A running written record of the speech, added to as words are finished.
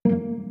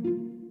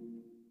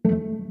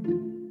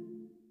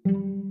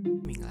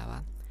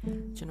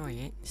ကျွန်တော်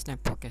ရဲ့ Snap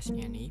Podcast ည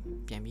နေ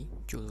ပြန်ပြီး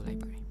ကြိုးလိုက်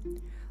ပါတယ်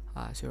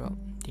ဆိုတော့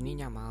ဒီနေ့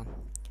ညမှာ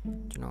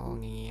ကျွန်တော်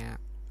ငငယ်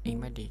ကအိမ်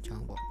မက်တွေချော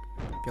င်းပေါ့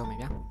ပြောမယ်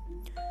ဗျာ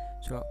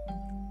ဆိုတော့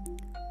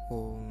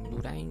လူ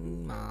တိုင်း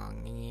မှာ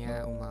ငင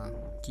ယ်က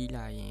ကြီး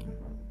လာရင်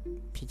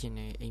ဖြစ်ချင်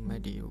တဲ့အိမ်မ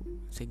က်တွေတို့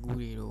စိတ်ကူး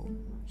တွေတို့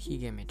ရှိ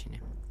ခဲ့မယ်ထင်တ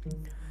ယ်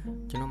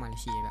ကျွန်တော်မှလ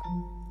ည်းရှိရဗျ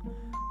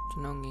ကျွ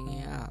န်တော်ငင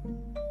ယ်က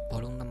ဘော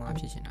လုံးသမား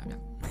ဖြစ်ချင်တာဗျ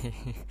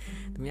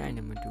သူများအိမ်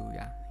နဲ့မတူဘူး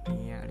ဗျ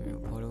ငငယ်ကလည်း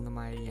ဘောလုံးသ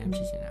မားရန်ဖြ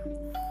စ်ချင်တာ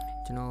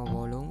ကျွန်တော်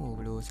ဘောလုံးကိုဘ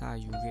ယ်လိုစ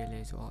ယူခဲ့လဲ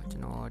ဆိုတော့ကျွ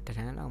န်တော်တ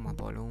န်းလောက်မှာ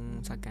ဘောလုံး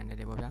စကန်တ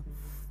ယ်ပေါ့ဗျာ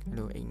အဲ့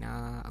လိုအိမ်နာ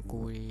အ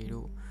ကိုတွေ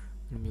တို့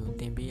မျိုး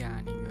တင်ပေးရ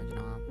နေပြီးတော့ကျွ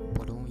န်တော်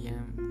ဘောလုံးကို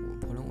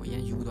အရ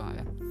န်ယူသွား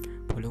ဗျာ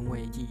ဘောလုံးဝ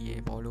ယ်ကြည့်ရဲ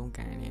ဘောလုံးက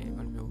န်တယ်အဲ့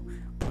လိုမျိုး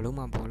ဘောလုံး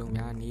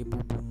များနေပူ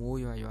မိုး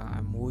ရွာ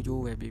မိုး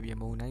ကြိုးပဲပြီး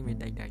မုံတိုင်းပဲ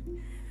တိုက်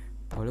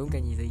ဘောလုံးက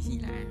န်ကြီးစိတ်ရှိ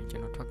လာကျွ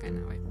န်တော်ထွက်ကန်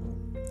တာပဲအဲ့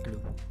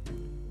လို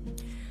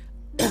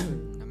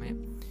ဒါမဲ့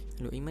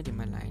အဲ့လိုအိမ်မက်ဒီ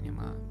မှာလိုင်းနေ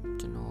မှာ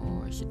ကျွန်တော်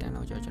ရှစ်တန်း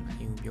လောက်ကျွန်တော်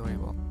အိမ်ကိုပြောတယ်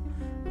ပေါ့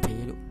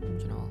ဖေးလို့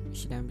ကျွန်တော်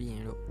ရှစ်တန်းပြီးရ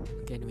င်လို့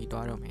အကယ်ဒမီ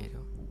သွားတော့မယ်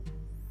ဆို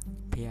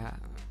ဖေးက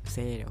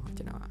ဆဲတယ်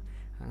ကျွန်တော်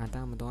ငါ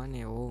သားမသွား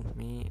နဲ့ဦး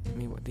မ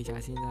င်းပေါ့တေချာ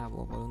စဉ်းစား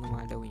ပေါ့ဘောလုံးသ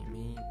မားလုပ်ရင်မ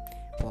င်း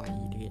ဘွား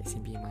ကြီးတကယ်အဆ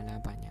င်ပြေမှ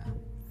လားပါညာ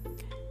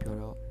ပြော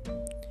တော့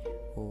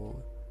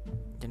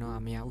ကျွန်တော်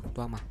အမေက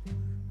သွားမှာ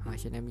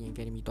ရှစ်တန်းပြီးရင်အက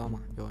ယ်ဒမီသွား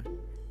မှာပြောတယ်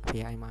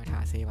ဖေးအိမ်မှာ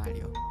ထားဆဲပါလေ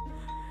ရော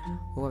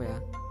ဟုတ်ပါဗျာ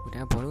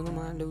ဒါဘောလုံးသ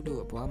မားလုပ်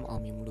လို့ဘွားမအော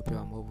င်မြင်ဘူးလို့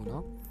ပြောမှာမဟုတ်ဘူးเนา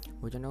ะ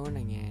ကျွန်တော်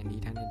နိုင်ငံဒီ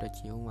တိုင်းတဲ့အတွက်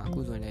ကြည့်အောင်ပါအခု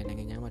ဆိုရင်လည်းနိုင်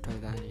ငံခြားမှာထွက်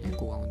သားနေတဲ့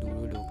ကိုအောင်သူ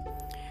တို့လို့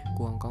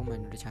ကိုအောင်ကောင်းမှန်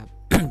တို့တခြား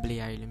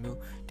player တွေလိုမျိုး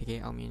တကယ်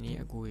အောင်မြင်နေ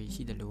အကိုကြီး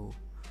ရှိတယ်လို့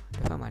တ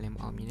စ်ဖက်မှာလည်းမ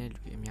အောင်မြင်တဲ့လူ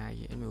တွေအများ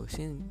ကြီးအဲ့လိုစ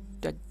ဉ်း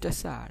တက်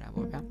ဆရတာ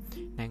ပေါ့ဗျာ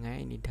နိုင်ငံ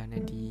ရဲ့အနေထား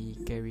နဲ့ဒီ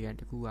career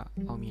တခုက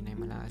အောင်မြင်နိုင်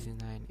မလားစဉ်း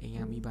စားရင်အိမ်ရ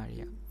မိပါတွေ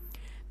က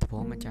သ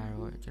ဘောမကျ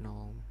တော့ကျွန်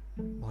တော်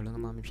ဘောလုံးသ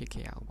မားမဖြစ်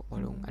ခဲ့ရဘူးပေါ့ဘော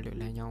လုံးအဲ့လို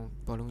လမ်းကြောင်း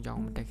ဘောလုံးကြော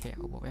င်းမတက်ခဲ့ရ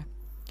ဘူးပေါ့ဗျာ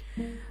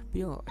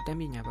ပြီးတော့အတန်း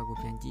ပညာဘက်ကို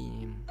ပြန်ကြည့်ရ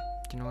င်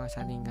ကျွန်တော်က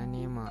စာသင်ခန်း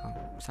ထဲမှာ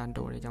စံ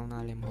တော်တဲ့အကြောင်း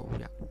သားလည်းမဟုတ်ဘူး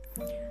ဗျ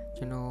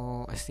ကျွန်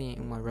တော်အဆင့်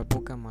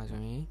report ကမှာဆို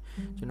ရင်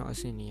ကျွန်တော်အ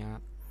ဆင့်တွေက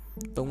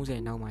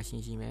30နောက်မှ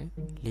ရှိမယ်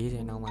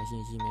40နောက်မှ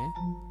ရှိမယ်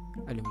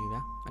အဲ့လိုမျိုးဗျ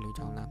အဲ့လို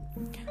ကြောင်းသား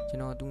ကျွန်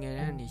တော်သူငယ်တ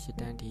န်းကနေ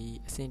10တန်းဒီ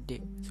အဆင့်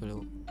1ဆို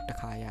လို့တစ်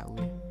ခါရဦး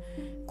တယ်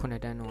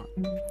9တန်းတော့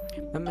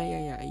မရ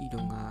အဲ့ဒီတု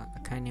န်းက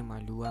အခန်းထဲမှာ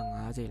လူက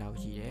90လောက်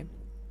ရှိတယ်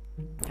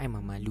အဲ့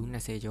မှာလူ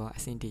20ကျော်အ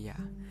ဆင့်1ရ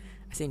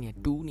အဆင့်နဲ့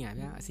2နေရ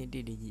ဗျအဆင့်1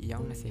တွေကြီးအယော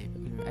က်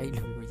20အဲ့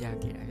လိုမျိုးရ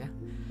ခဲ့တာဗျ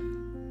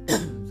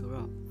ဆို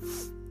တော့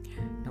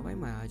နောက်ပို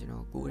င်းမှာကျွန်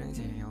တော်9တန်း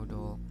10ရောက်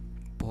တော့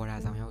ဘော်ဒါ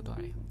ဆောင်ရောက်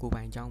သွားတယ်ကို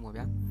ပိုင်ကျောင်းပေါ့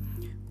ဗျာ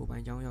ကိုပို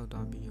င်ကျောင်းရောက်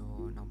သွားပြီး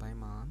တော့နောက်ပိုင်း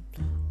မှာ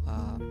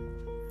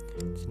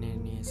န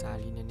ည်းစာ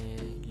လေးနည်း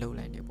လှုပ်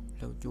လိုက်တယ်ပေါ့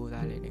လှုပ်ကြိုး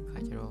စားလိုက်တဲ့ခါ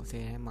ကျတော့10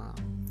တန်းမှာ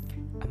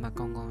အမ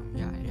ကောင်း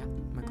ရတယ်ဗျ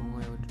အမကောင်းရ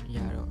တော့န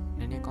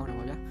ည်းကောင်းတယ်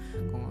ပေါ့ဗျာ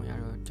ကောင်းရ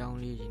တော့ကျောင်း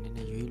လေးကြီးန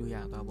ည်းရွေးလို့ရ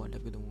သွားပေါ့တ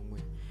က္ကသိုလ်ဝ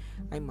င်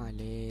အဲ့မှာ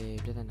လေ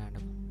ပြဿနာ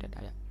တော့တက်တာ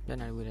ဗျပြဿ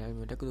နာတွေလ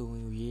ည်းတက္ကသိုလ်ဝ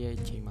င်ရေးရဲ့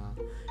အချိန်မှာ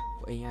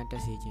အိမ်ကတ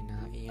က်စီချင်တာ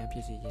အိမ်ကဖြ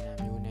စ်စီချင်တာ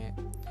မျိုးနဲ့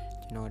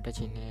ကျွန်တော်တက်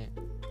ချင်တဲ့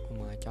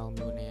အကြောင်း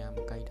မျိုးနဲ့မ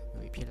ကိုက်တာ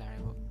မျိုးဖြစ်လာတ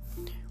ယ်ပေါ့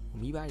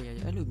မိဘတွေ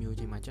အဲ့လိုမျိုး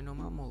ချိန်မှာကျွန်တော်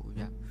မှမဟုတ်ဘူး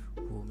ဗျ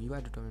မိဘ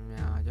တော်တော်များ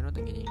များကျွန်တော်တ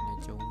ကယ်ချင်းနဲ့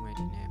ကြုံမယ်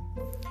တင်တယ်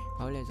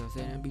ဘာလို့လဲဆိုတော့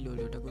10တန်းပြီးလို့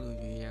တက္ကသိုလ်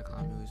ရွေးရဲ့အခါ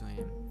မျိုးဆိုရ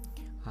င်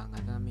ငါ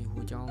သားမင်း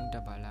ဟိုကျောင်းတ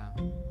က်ပါလား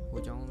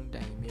ဟိုကျောင်း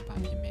တိုင်မင်းဘာ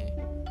ဖြစ်မယ်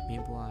မ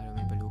င်းဘွားတော့မ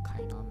င်းဘယ်လိုခို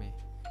င်တော့မယ်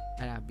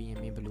အဲ့ဒါပြီးရင်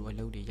မင်းဘယ်လိုအ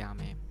လုပ်တွေရ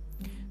မယ်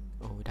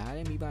ဒါလ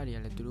ည်းမိဘတွေက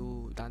လည်းသူတို့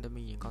တာသ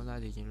မီးရင်ကောင်းစား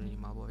စေခြင်းလို့နေ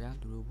မှာပေါ့ဗျာ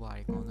သူတို့ဘွား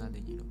တွေကောင်းစားစေ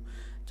ခြင်းလို့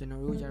ကျွန်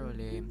တော်တို့ကြတော့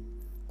လေ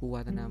ကို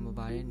ဝါသနာမ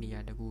ပါတဲ့နေရာ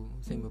တခု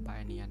စိတ်မပါ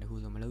တဲ့နေရာတခု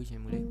ဆိုမလုပ်ချင်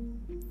ဘူးလေ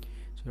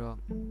ဆိုတော့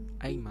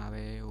အဲ့မှာ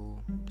ပဲတ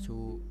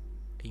ချို့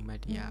အိမ်မက်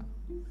တွေက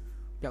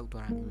ပျောက်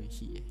သွားတာမျိုးတွေ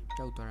ရှိတယ်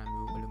ပျောက်သွားတာ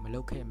မျိုးဘယ်လိုမလု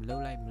ပ်ဖြစ်လို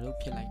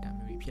က်တာ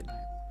မျိုးတွေဖြစ်လာ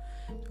တယ်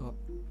ဆိုတော့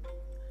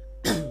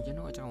ကျွန်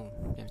တော်အကြောင်း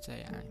ပြန်ဆက်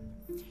ရအောင်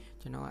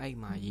ကျွန်တော်အဲ့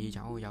မှာရေး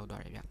ချောင်းကိုရောက်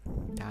သွားတယ်ဗျ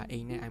ဒါအိ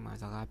မ်နဲ့အဲ့မှာ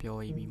စကားပြော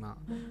ပြီးမှ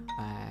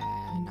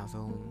နောက်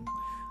ဆုံး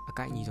အ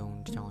ကိုက်ညီဆုံး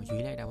ကျွန်တော်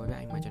ရွေးလိုက်တာပေါ့ဗျ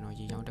အဲ့မှာကျွန်တော်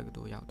ရေးချောင်းတက္က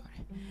သိုလ်ရောက်သွားတ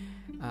ယ်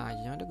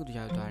ရေးချောင်းတက္ကသိုလ်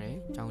ရောက်သွားတယ်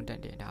ကျောင်းတက်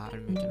တယ်ဒါအဲ့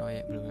လိုမျိုးကျွန်တော်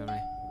ရဲ့ဘယ်လိုပြောမလဲ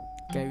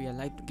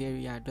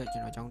careerအတွက်ကျွ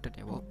န်တော်ကျောင်းတက်တ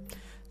ယ်ပေါ့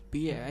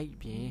ပြီးရဲ့အဲ့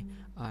ပြင်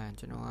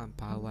ကျွန်တော်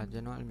ကကျွ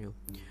န်တော်အဲ့လိုမျိုး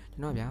ကျွ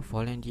န်တော်ဗျာ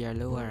volunteer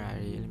လုပ်ရတာ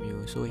တွေအဲ့လို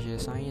မျိုး social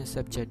science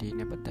subject တွေ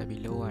နဲ့ပတ်သက်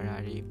ပြီးလုပ်ရတာ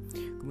တွေ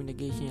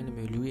communication အဲ့လို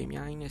မျိုးလူတွေအ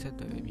များကြီးနဲ့ဆက်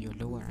သွယ်ပြီးတော့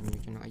လုပ်ရတာ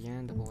မျိုးကျွန်တော်အရန်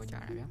သဘောကျ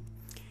တာဗျာ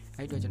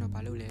အဲ့တော့ကျွန်တော်ဘာ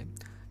လုပ်လဲ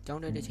ကျော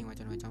င်းတက်တဲ့အချိန်မှာ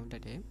ကျွန်တော်ကျောင်းတ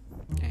က်တယ်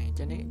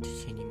ကျန်တဲ့အ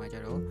ချိန်ဒီမှာကျ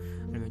တော့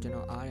အဲ့လိုမျိုးကျွန်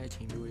တော်အားတဲ့အ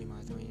ချိန်မျိုးတွေမှာ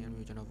ဆိုရင်အဲ့လို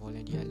မျိုးကျွန်တော်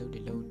volunteer လုပ်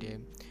တယ်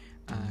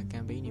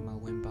campaign တွေမှာ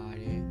ဝင်ပါ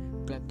တယ်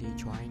club တွေ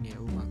join နေ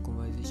ဥပမာ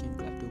conversation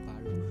club တို့ပါ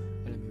တော့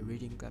အဲ့လိုမျိုး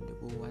reading club တို့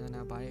ကိုဝါသ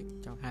နာပါတဲ့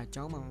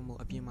ကျောင်းမှာမဟုတ်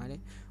အပြင်မှာလ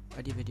ည်း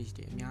activities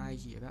တွေအများ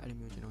ကြီးရှိရဗျအဲ့လို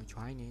မျိုးကျွန်တော်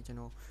join နေကျွန်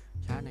တော်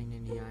ရနိုင်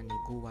တဲ့နေရာကနေ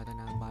ကိုဝါသ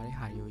နာပါတဲ့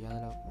ဟာတွေကိုရ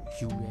တော့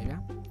ယူရဗျ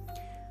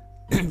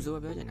ဆို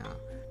တော့ပြောချင်တာ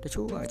တ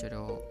ချို့ကကျ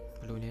တော့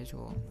ဘယ်လိုလဲဆို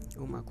တော့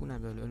ဥပမာခုန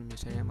ပြောလို့အဲ့လို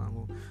မျိုးဆယ်ရက်မှာ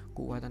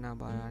ကိုဝါသနာ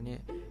ပါတာနဲ့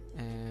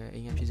အိ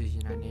မ်ကဖြစ်စေချ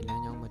င်တာနဲ့လ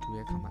မ်းကြောင်းမတူ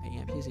တဲ့အခါမှာအိမ်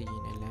ကဖြစ်စေချ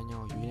င်တဲ့လမ်းကြော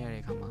င်းကိုရွေးရ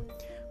တဲ့အခါမှာ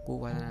ကို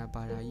ဝါသနာ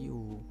ပါတာကြီး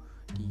ကို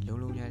ဒီ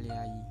လုံးလျား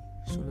ကြီး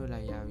ဆွလွတ်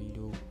လိုက်ရပြီ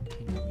လို့ထ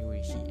င်တဲ့မျိုးတွေ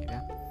ရှိရဗျ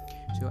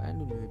ဆိုတော့အဲ့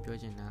လိုမျိုးပြော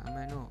ချင်တာအ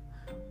မှန်တော့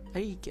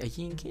အဲ့ဒီအရ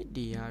င်ခေတ်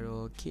တွေက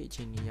တော့ခေတ်ချ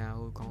င်းနေရ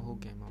ဟိုကောင်းဟုတ်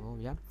ကဲမှာပေါ့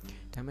ဗျာ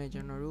ဒါပေမဲ့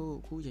ကျွန်တော်တို့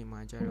အခုချိန်မှာ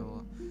ကျတော့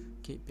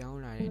ခေတ်ပြောင်း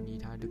လာတဲ့အနေ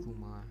အထားတစ်ခု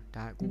မှာ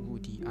ဒါအခု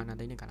ဒီအာနာ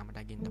သိန်းတဲ့ကာလမှာ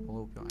တိုက်ကင်းသဘော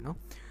ကိုပြောတာနော်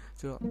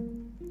ဆိုတော့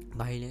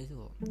ဘာလဲဆို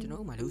တော့ကျွန်တော်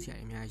တို့မှလုပ်စရာ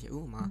အများကြီးရှိဥ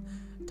ပမာ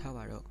ထား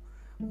ပါတော့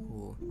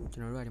ဟိုကျွ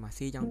န်တော်တို့ကဒီမှာ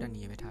ဆေးကြောင်းတက်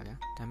နေရပဲထားဗျာ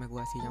ဒါပေမဲ့ကို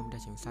ကဆေးကြောင်းမတ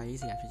က်ချင်စာရေး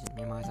ဆရာဖြစ်ချင်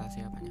မြန်မာစာဆ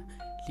ရာပါညာ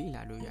လိ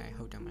လာလို့ရရ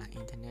ဟုတ်တယ်မလားအ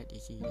င်တာနက်တ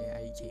ည်ရှိတယ်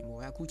အဲ့ဒီချိန်မို့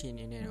အခုချိန်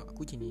နေနဲ့တော့အ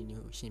ခုချိန်နေ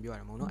ကိုရှင်းပြရ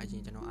တယ်မဟုတ်တော့အရ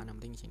င်ကျွန်တော်အာနာမ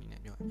သိန်းချိန်နေ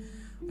နဲ့ပြော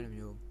အဲ့လို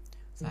မျိုး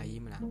စာ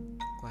ရေးမလား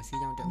ကွာဆေး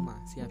ကြောင်းတက်ဥမာ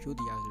ဆရာဖြိုး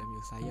တရားဆိုလည်း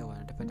မျိုးစာရေးရ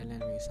တာတစ်ဖက်တစ်လ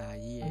မ်းမျိုးစာ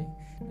ရေးရ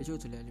တချို့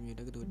ဆိုလည်းမျိုး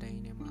တက္ကသိုလ်တိုင်း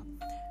နေမှာ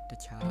တ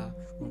ခြား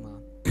ဥမာ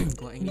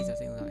ကိုကအင်္ဂလိပ်စာ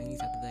စိတ်ဝင်စားအင်္ဂလိပ်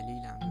စာတက်တက်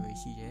လေးလာမျိုး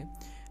ရှိတယ်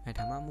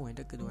ဒါမှမဟုတ်ရင်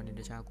တက္ကသိုလ်ကနေ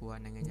တခြားကိုက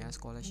နိုင်ငံခြား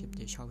scholarship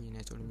တွေရှောက်ရင်း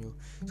နေဆိုလိုမျိုး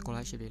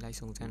scholarship တွေလိုက်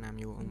စုံစမ်းတာ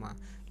မျိုးဥမာ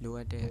လိုအ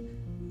ပ်တဲ့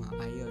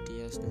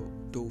IELTS တို့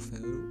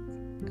TOEFL တို့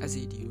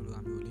SAT တို့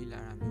လိုမျိုးလေးလာ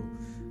တာမျိုး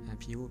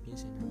ဖြေဖို့ပြင်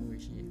ဆင်တာ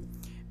မျိုးရှိတယ်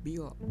ပြီး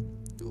တော့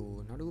ဟို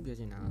နောက်တစ်ခုပြော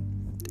ချင်တာ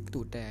တက္က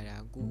သိုလ်တက်ရတာ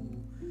ကို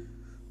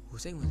ဟို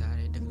စိတ်ဝင်စား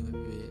တဲ့တက္ကသိုလ်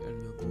ပဲဖြစ်အဲ့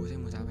လိုမျိုးကိုစိ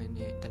တ်ဝင်စားပဲ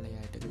နဲ့တက်လိုက်ရ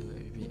တဲ့တက္ကသိုလ်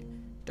ပဲဖြစ်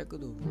တက္က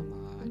သိုလ်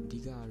မှာအဓိ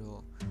က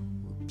တော့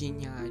ပ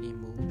ညာရေး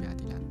မဟုတ်ဘူးဗျာ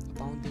ဒီလားအ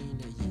ပေါင်းအသင်း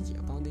နဲ့ရေးကြည့်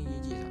အပေါင်းအသင်း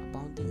ရေးကြည့်ဆိုတာအ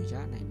ပေါင်းအသင်းရ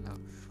နိုင်တော့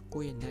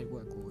ကိုယ့်ရဲ့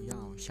network ကိုရ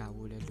အောင်ရှာ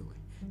ဖို့လဲလိုတ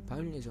ယ်ဘာ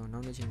လို့လဲဆိုတော့နော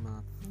က်တစ်ချိန်မှာ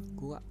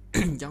ကိုက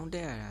ကျောင်းတ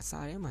က်ရတာ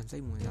စားထဲမှာစိ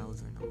တ်ဝင်စားလို့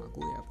ဆိုရင်တော့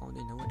ကိုယ့်ရဲ့အပေါင်းအသ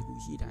င်း network တခု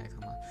ရှိတာတဲ့ခါ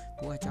မှာ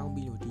ကိုကကျောင်း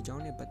ပြီးလို့ဒီကျော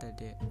င်းနဲ့ပတ်သက်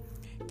တဲ့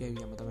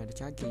career မှာတော့တ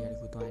ခြား career တ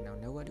ခုသွားရင်တော့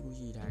network တခု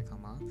ရှိတာတဲ့ခါ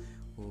မှာ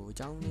ဟို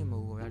ကျောင်းနဲ့မဟု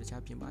တ်ဘူးဗျာတ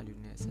ခြားပြင်ပလူ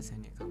နဲ့ဆက်ဆံ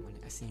တဲ့အခါမှာလ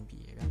ည်းအဆင်ပြေ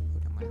ရဗျာဟု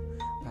တ်တယ်မလား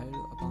ဘာ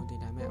လို့အပေါင်းအသ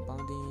င်းဒါပေမဲ့အပေါ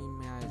င်းအသင်း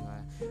များရဆိုတာ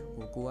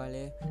ဟိုကိုကလ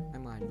ည်း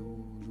အဲ့မှာလူ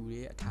တွေ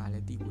ရဲ့အထာလ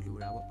ည်းသိဖို့လို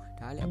တာပေါ့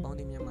ဒါကလည်းအပေါင်းအ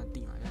သင်းများမှ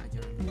သိမှာဗျာ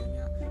ကျွန်တော်လူ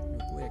များ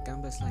ကိုယ့်ရဲ့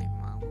campus life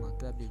မှာဟိုမှာ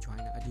club တွေ join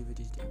တဲ့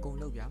activities တွေအကုန်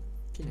လုပ်ဗျာ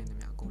ဖြစ်နိုင်တယ်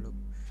များအကုန်လုပ်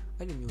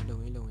အဲ့လိုမျိုးလု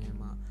ပ်ရင်း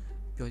မှာ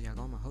ပြောစရာ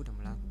ကောင်းမှာဟုတ်တယ်မ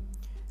လားအဲ့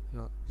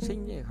တော့စိတ်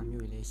ညစ်တဲ့အခါ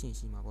မျိုးတွေလည်းရှင်း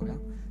ရှိမှာပေါ့ဗျာ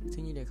စိ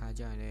တ်ညစ်တဲ့အခါ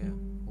ကျရင်လည်း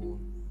ဟို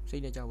စိ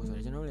တ်နဲ့ကြောက်ဖို့ဆို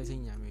တော့ကျွန်တော်လည်းစိ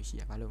တ်ညစ်မျိုးရှိ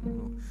ရဘာလို့မ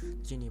လို့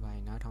တချင်းနေပါရ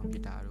င်နားထောင်ပြ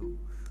တာတို့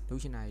လှု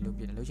ပ်ရှင်တာတွေလုပ်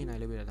ပြတာလှုပ်ရှင်တာ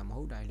တွေလုပ်ပြတာမ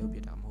ဟုတ်တာတွေလုပ်ပြ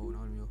တာမဟုတ်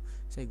တော့မျိုး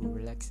စိတ်ကို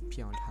relax ဖြ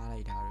စ်အောင်ထားလို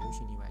က်တာတို့လှုပ်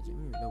ရှင်နေပါချင်း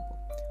မျိုးလုပ်ပေါ့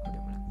ဟုတ်တ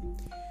ယ်မလား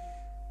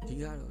ဒီ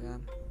ကတော့ဗျာ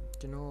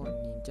ကျွန်တော်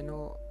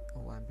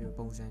ဟိုအ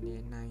ပုံစံ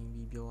နဲ့နိုင်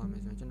ပြီးပြောရမ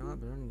ယ်ဆိုရင်ကျွန်တော်က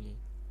ဘယ်လိုနေ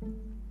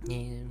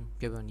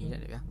ပြောနေရ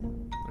တယ်ဗျာ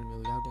အဲ့လို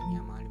မျိုးရောက်တဲ့နေ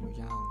ရာမှာအဲ့လိုမျိုး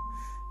ရအောင်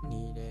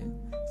နေတယ်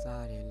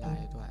စားရတယ်လာရ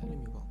တယ်တော့အဲ့လို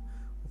မျိုးပေါ့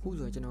အခု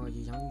ဆိုကျွန်တော်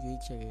ရေချောင်းရွေး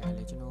ချယ်ခဲ့ရတ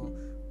ယ်ကျွန်တော်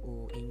ဟို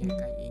အိမ်နဲ့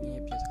ကိုက်အိမ်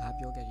ရဲ့ပြစကား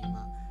ပြောခဲ့ဒီ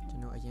မှာကျွ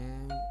န်တော်အရန်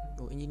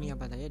ဟို engineer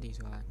ဘာသာရပ်တွေ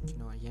ဆိုတာကျွန်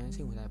တော်အရန်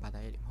စိတ်ဝင်စားတဲ့ဘာသာ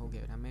ရပ်တွေမဟုတ်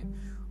ခဲ့ဘူးဒါပေမဲ့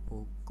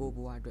ဟိုကို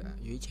ဘွားအတွက်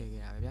ရွေးချယ်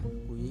ခဲ့တာပဲဗျာ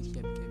ကိုရွေးချယ်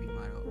ခဲ့ပြီး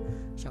မှတော့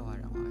ရှောက်ရ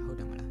တာပါပဲဟုတ်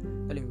တယ်မလား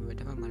အဲ့လိုမျိုးပဲ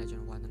တစ်ဖက်မှာလည်းကျွ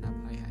န်တော်ဝါသနာ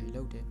ပါရဟာ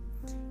လုပ်တယ်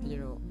အဲ့ကျ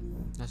တော့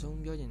နောက်ဆုံး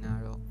ပြောချင်တာက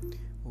တော့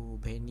ဟို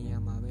ဘယ်နေရာ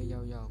မှာပဲ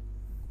ရောက်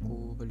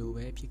ကိုဘယ်လို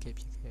ပဲဖြစ်ခဲ့အ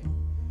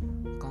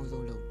ကောင်း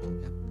ဆုံးလုပ်ပေါ့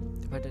ဗျာ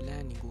တစ်ဖက်တစ်လ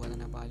မ်းအနေကိုဝါသ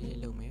နာပါလေး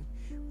လုပ်မယ်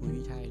ဝီ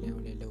ထားရလ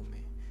ည်းလုပ်မ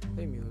ယ်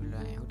အဲ့မျိုး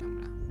လိုင်းဟုတ်တယ်မ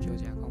လားပြော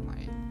စရာကောင်းပါ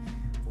ရဲ့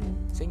ဟို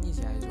စိတ်ညစ်စ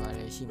ရာတွေဆိုတာ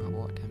လည်းရှိမှာ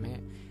ပေါ့ဒါပေမဲ့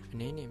အ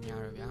နေနဲ့များ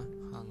တော့ဗျာ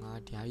ဟာငါ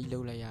ဓာကြီးလု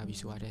ပ်လိုက်ရပြီ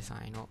ဆိုတာတဲ့ဆို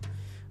င်တော့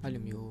အဲ့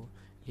လိုမျိုး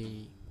ဒီ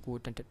ကို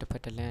တစ်ဖ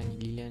က်တစ်လမ်း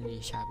လီလန်း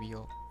လေးရှာပြီး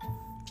တော့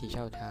ဖြေ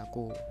လျှောက်တာ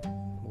ကို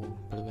ဟို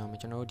ဘယ်လိုပြောမလဲ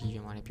ကျွန်တော်တို့ဒီပြ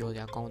င်မှာလည်းပြောစ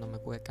ရာကောင်းတယ်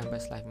မဲ့ကိုယ့်ရဲ့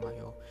campus life မှာ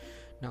ရော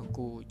နောက်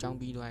ကိုအကြောင်း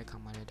ပြီးသွားတဲ့ခါ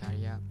မှာလည်းဒါ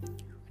တွေက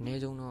အန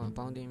ည်းဆုံးတော့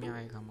ပေါင်းတင်များ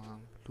တဲ့ခါမှာ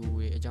လူ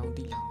တွေအကြောင်း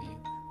သိလာမယ်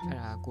အဲ့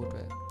ဒါကိုအတွ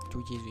က်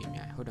ကျူးကျေးဇူးအ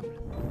များဟုတ်တယ်မ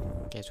လား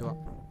ကဲဆိုတော့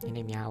ဒီ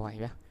နေ့များပါပြီ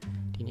ဗျာ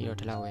ဒီနေ့တော့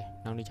ဒီလောက်ပဲ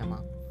နောက်နေ့ကျမှ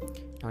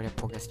နောက်တဲ့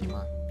podcast ဒီ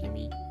မှာပြန်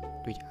ပြီး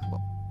တွေ့ကြပါ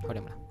ပေါ့ဟုတ်တ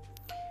ယ်မလား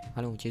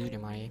အားလုံးကျေးဇူးတ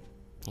င်ပါတယ်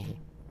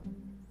ဟေး